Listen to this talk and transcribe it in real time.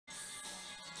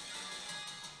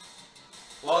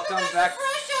Welcome back.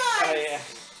 Fresh Oh eyes. yeah.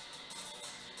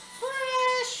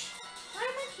 Fresh. I'm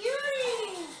a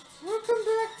cutie. Welcome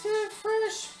back to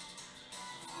Fresh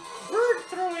Bird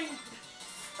Throwing.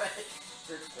 Fresh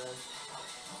bird throwing.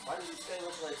 Why does this guy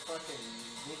look like fucking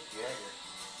Mick Jagger?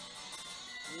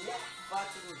 Mick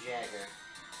fucking Jagger.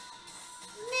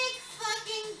 Mick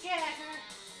fucking Jagger.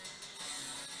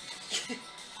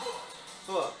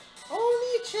 Look.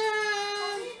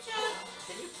 Oni-chan!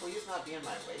 Can you please not be in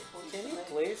my way, please? Can you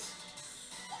please?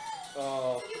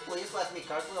 Oh. Can you please let me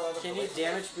cartwheel out of Can the you way?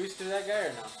 damage boost through that guy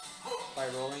or no? By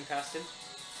rolling past him?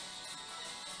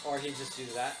 Or he just do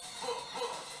that?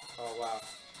 Oh wow.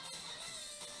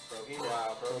 Pro gamer.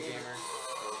 Wow, Pro pro gamer. gamer.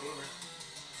 Pro gamer.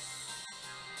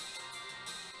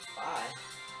 Bye.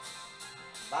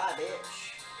 Bye, bitch.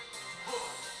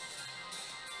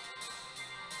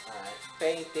 Alright.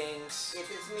 Paintings. It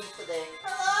is me today.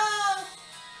 Hello!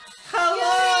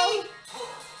 Hello!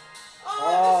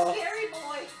 Oh, the scary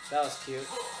boy! That was cute.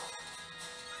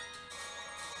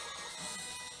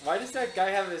 Why does that guy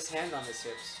have his hand on his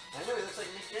hips? I know he looks like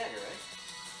Mick Jagger, right?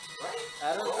 Right?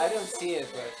 I don't see it,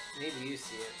 but maybe you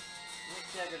see it. Mick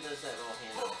Jagger does that little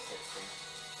hand on his hip thing.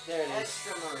 There it is.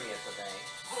 Extra Maria today.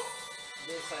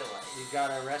 This I like. You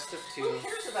got a rest of Who 2.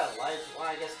 cares about lives? Well,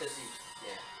 I guess because he...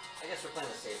 Yeah. I guess we're playing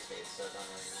with save states, so it don't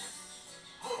really matter.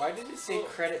 Why did it say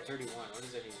credit 31? What does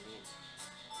that even mean?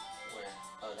 Where?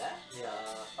 Oh, that? Yeah.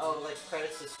 Oh, like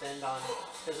credits to spend on...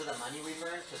 Because of the money we've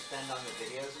earned to spend on the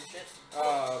videos and shit.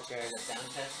 Oh, okay. And the sound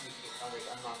test, we can like,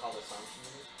 unlock all the songs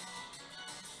from it.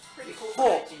 Pretty cool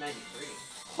Cool. for 1993.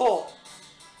 Cool.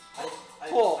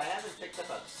 Cool. I haven't picked up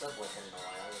a sub weapon in a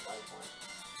while. I would like one.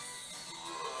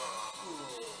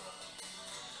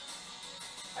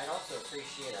 I'd also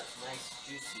appreciate a nice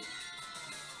juicy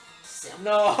simp.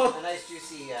 No! A nice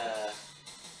juicy,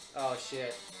 Oh,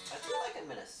 shit. I feel like I'm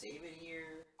gonna save it here.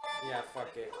 Yeah,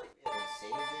 fuck it. I feel like we haven't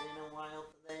saved it in a while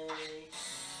today.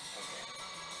 Okay.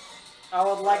 I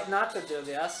would like not to do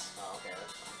this. Oh, okay,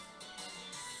 that's fine.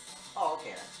 Oh,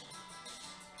 okay, that's fine.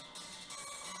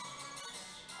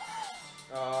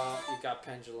 You got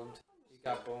pendulumed. You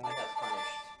got bone. I got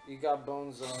punished. You got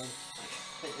bone zone.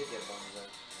 I did get bones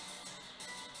though.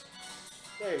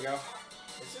 There you go.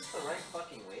 Is this the right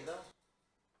fucking way though?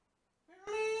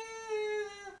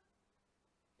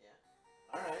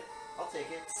 Yeah. Alright, I'll take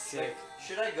it. Sick.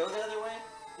 Should I go the other way,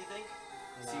 you think?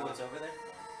 See Nah. what's over there?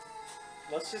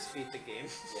 Let's just beat the game.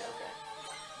 Yeah, okay.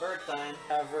 Bird time.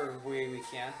 However way we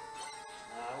can.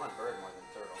 I want bird more than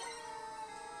turtle.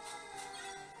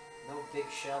 No big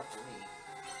shell for me.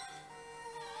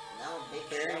 No big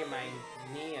shell Bury for my me.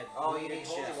 knee at Oh, you need big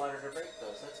holy shell. water to break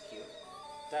those. That's cute.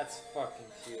 That's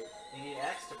fucking cute. You need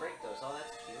axe to break those. Oh,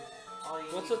 that's cute. Oh, you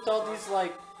What's need with all these,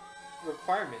 like,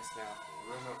 requirements now?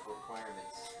 room of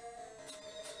requirements.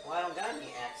 Well, I don't got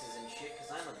any axes and shit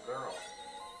because I'm a girl.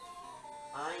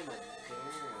 I'm a girl.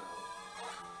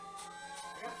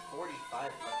 I got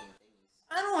 45 fucking thingies.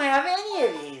 I don't have any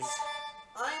of these.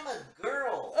 I'm a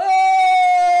girl!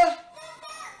 Oh,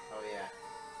 yeah.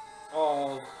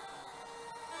 oh.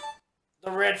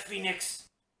 The Red Phoenix.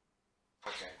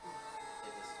 Okay.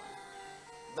 It is fine.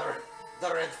 The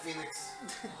Red Phoenix.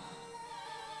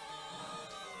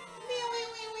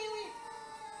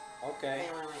 Okay.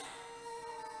 Wait.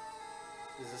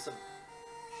 Is this a...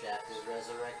 Shaft is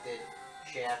resurrected.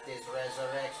 Shaft is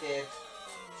resurrected.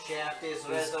 Shaft is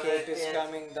This cape resurrected. is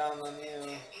coming down on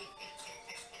you.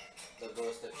 The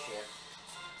ghost of Shaft.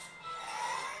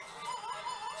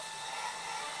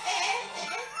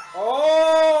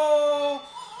 Oh!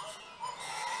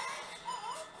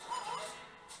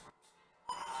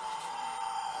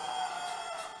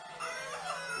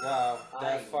 Wow,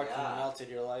 that fucking melted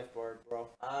your life board, bro.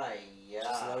 Yeah.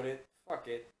 Just load it. Fuck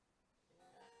it.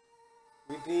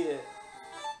 We beat it.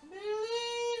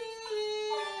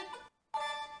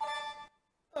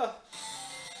 Oh,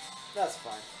 that's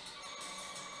fine.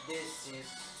 This is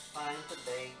fine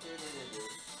today.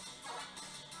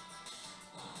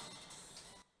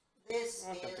 This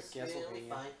Welcome to is really Castlevania.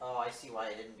 fine. Oh, I see why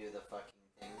I didn't do the fucking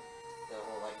thing. The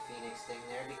whole, like, Phoenix thing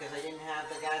there. Because I didn't have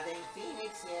the goddamn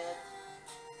Phoenix yet.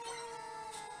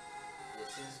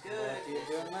 This is good. What do you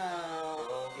do now?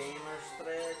 Pro gamer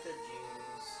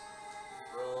strategies.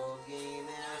 Pro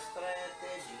gamer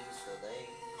strategies today.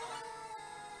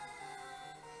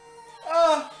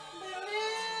 Oh!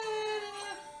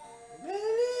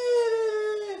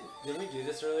 Did we do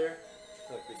this earlier? I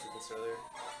feel like we did this earlier.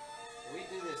 We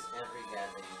do this every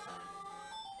goddamn time.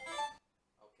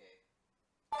 Okay.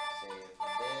 Save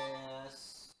this.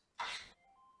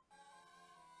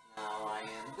 Now I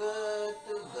am good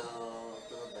to go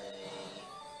today.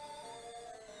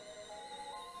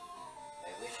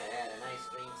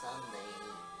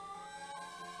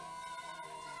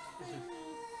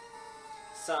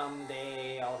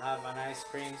 Someday I'll have an ice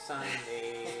cream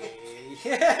sundae.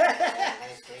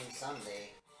 Ice cream sundae.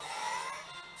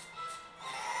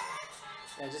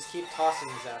 Yeah, just keep tossing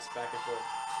his ass back and forth.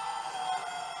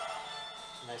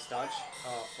 Nice dodge.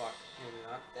 Oh fuck, maybe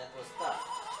not. That was tough.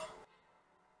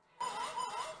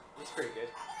 That's pretty good.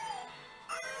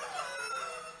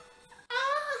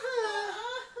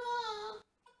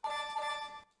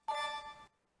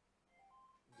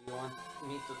 Do you want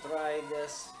me to try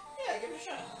this? Yeah, give it a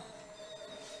shot.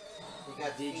 You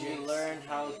got Did you Phoenix. learn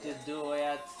how to do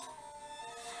it?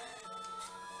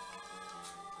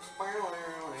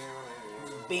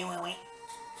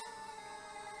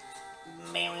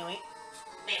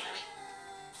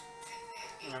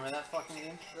 Remember that fucking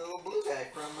game? The little blue guy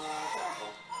from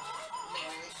Dracula.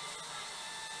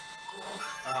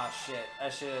 Oh shit, I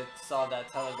should have saw that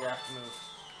telegraphed move.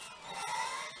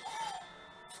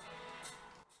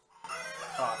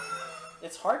 Fuck.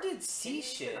 It's hard to see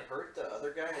shit. You can hurt the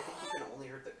other guy? I think you can only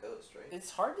hurt the ghost, right? It's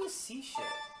hard to see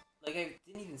shit. Like, I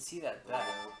didn't even see that bad.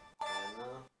 I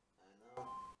know.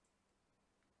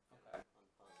 Okay.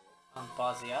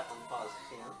 Unpause it. Unpause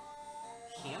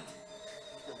Can't?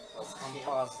 Unpause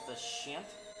Unpause the shan't.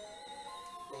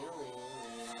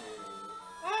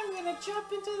 I'm gonna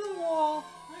jump into the wall.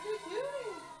 Like a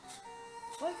cutie.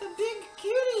 Like a big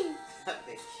cutie. Like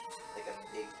a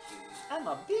big cutie. I'm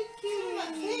a big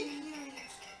cutie.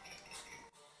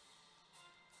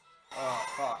 Oh,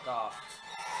 fuck off.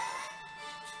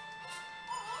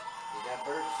 You got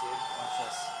birds, dude. Watch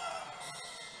this.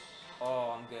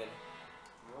 Oh, I'm good.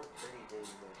 You are pretty dang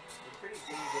good. You're pretty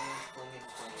dang flinging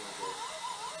good.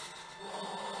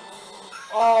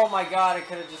 Oh my god, I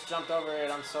could have just jumped over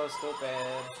it. I'm so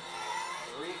stupid.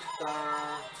 Rito.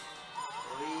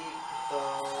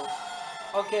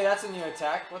 Okay, that's a new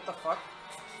attack. What the fuck?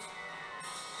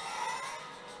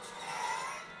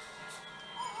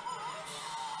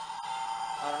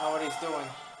 I don't know what he's doing.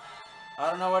 I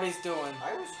don't know what he's doing.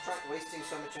 I was wasting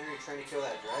so much energy trying to kill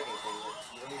that dragon thing that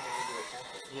you don't even need to attack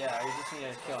it. Yeah, you just need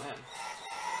to kill him.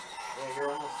 Yeah, you're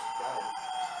almost got him.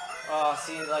 Oh,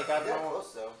 see, like, I You don't got know.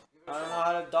 close though. I don't know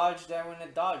how to dodge that when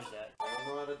it dodge that. I don't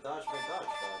know how to dodge my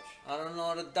dodge. I don't know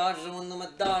how to dodge it when I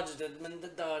dodge that when the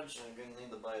dodge. I'm gonna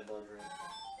need to buy a dodge ring.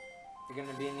 You're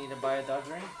gonna be in need to buy a dodge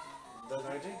ring?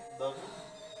 Dodger?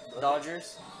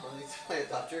 Dodgers? You need to buy a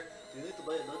dodger? Do you need to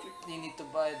buy a dodger? You need to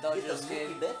buy a Get Dodgers the game.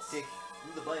 Mookie Betts? You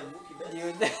need to buy a Mookie Betts?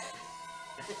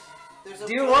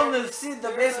 Do you want to see the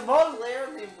baseball? There's a player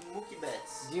named Mookie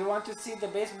Betts. Do you want to see the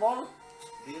baseball?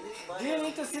 Do you need to buy Do you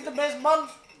need to see the baseball?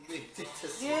 Do you need to Do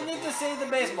see you the need to see the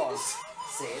baseball?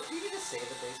 Say it. You need to say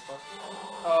the baseball.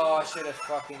 Oh, I should have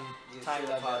fucking You timed should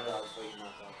that have hot better. dogs, but you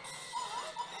knocked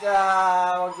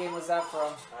out. What game was that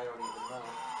from? I don't even know.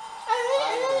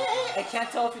 I can't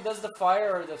tell if he does the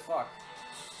fire or the fuck.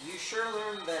 You sure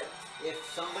learned that if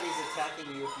somebody's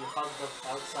attacking you, if you hug the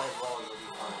outside wall, you'll be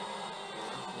fine. You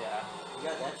know? Yeah. You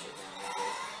got that shit down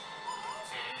there.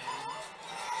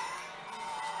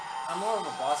 I'm more of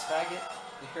a boss faggot.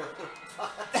 You're a little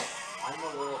I'm a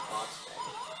little boss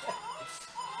faggot.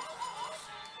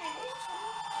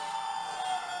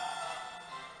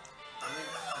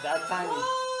 That time,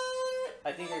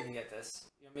 I think I can get this.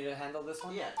 You want me to handle this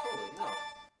one? Yeah, totally. No.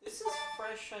 This is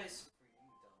fresh ice for you,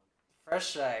 dog.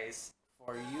 Fresh eyes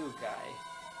for you, guy.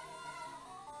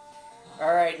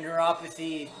 Alright,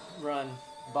 neuropathy run.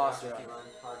 Boss run.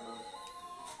 Hard mode.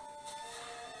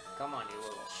 Come on, you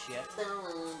little shit.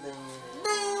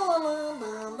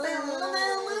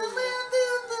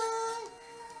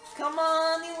 Come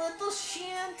on, you little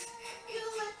shit. You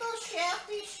little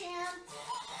shafty shant.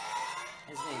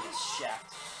 His name is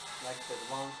Shaft. Like the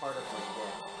long part of my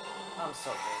deck. I'm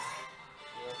so good.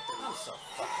 You're I'm so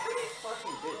pretty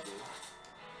fucking good, dude.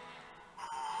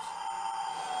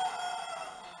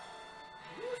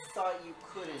 You thought you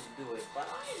couldn't do it, but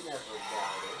I never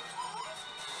doubted.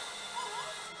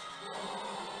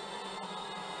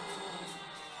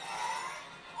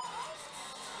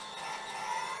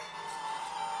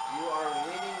 You are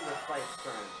winning the fight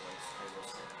currently, I will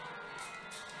say.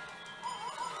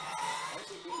 Why is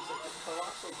he being such a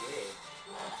colossal gay?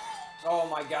 Oh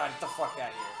my god, get the fuck out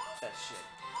of here. That shit.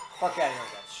 Fuck out of here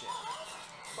with that shit.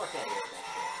 Fuck out of here with that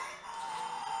shit.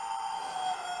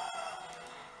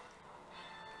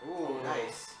 Ooh,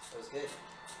 nice. That was good.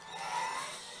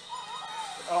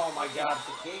 Oh my god.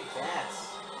 The gay bats.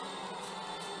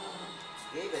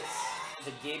 Gaybits.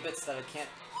 The gay bits that I can't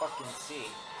fucking see.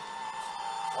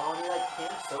 Oh, and he like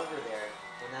camps over there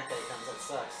when that guy comes. That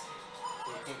sucks.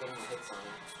 You can't get any hits on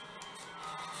him.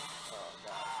 Oh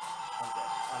god. I'm dead.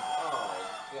 Oh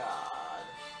god.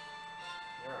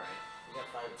 You're alright. You got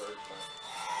 5 try bird butt.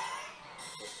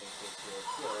 Just in case you were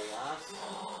curious.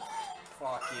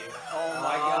 Fuck you. Oh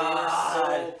my You were god.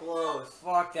 so close.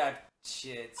 Fuck that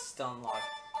shit. Stun lock.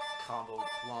 Combo.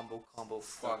 Combo.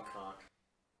 Stun Fuck. cock.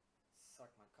 Suck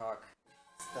my cock.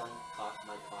 Stun cock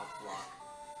my cock block.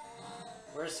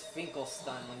 Where's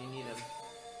Finkelstein when you need him?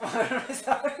 Is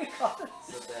that what you call it?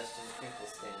 Sebastian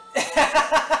Finkelstein.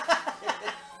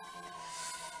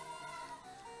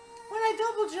 When I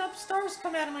double jump, stars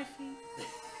come out of my feet.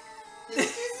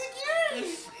 This is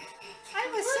security! I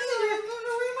must I'm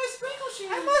gonna wear my sprinkle shoes!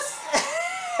 I must.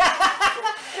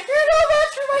 You're no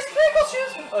match for my sprinkle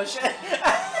shoes. Oh shit.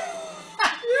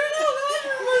 You're no match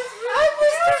for my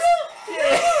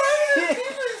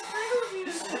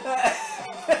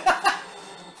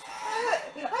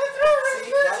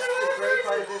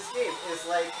this game is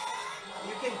like,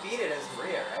 you can beat it as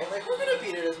Maria, right? Like, we're gonna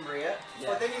beat it as Maria,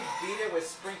 but then you beat it with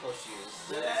sprinkle shoes.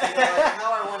 So, you know, like,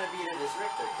 how I want to beat it as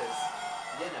Richter, because,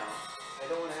 you know, I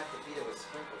don't want to have to beat it with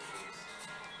sprinkle shoes.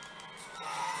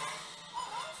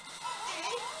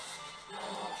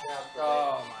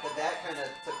 But that kind of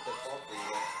took the fault for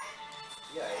you.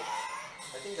 Yeah,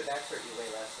 I think the back hurt you way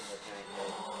less than the giant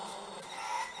head.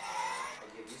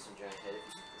 I'll give you some giant head if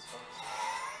you beat this box.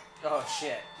 Oh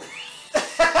shit.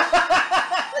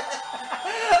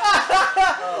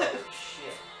 Oh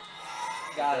shit.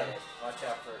 Got it. Watch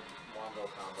out for Rondo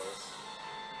combos.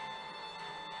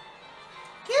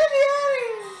 Get me out of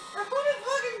here! I wanna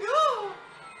fucking go!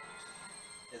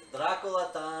 It's Dracula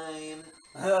time!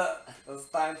 It's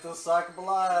time to suck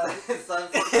blood. It's time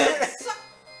for